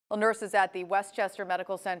Well, nurses at the Westchester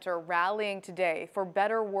Medical Center rallying today for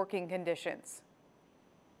better working conditions.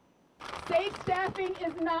 Safe staffing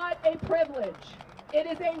is not a privilege. It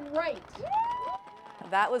is a right.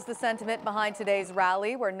 That was the sentiment behind today's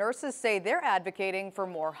rally, where nurses say they're advocating for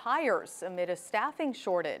more hires amid a staffing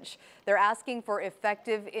shortage. They're asking for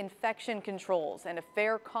effective infection controls and a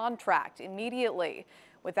fair contract immediately.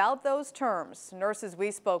 Without those terms, nurses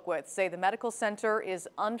we spoke with say the medical center is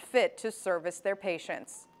unfit to service their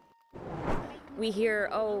patients. We hear,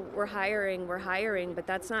 oh, we're hiring, but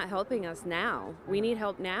that's not helping us now. We need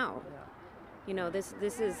help now. You know, this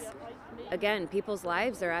is, again, people's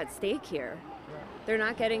lives are at stake here. They're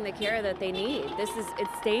not getting the care that they need.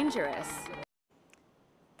 It's dangerous.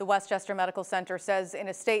 The Westchester Medical Center says in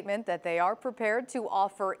a statement that they are prepared to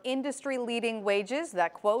offer industry-leading wages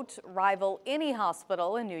that, quote, rival any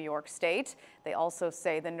hospital in New York State. They also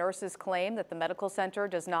say the nurses claim that the medical center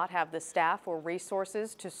does not have the staff or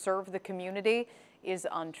resources to serve the community is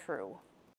untrue.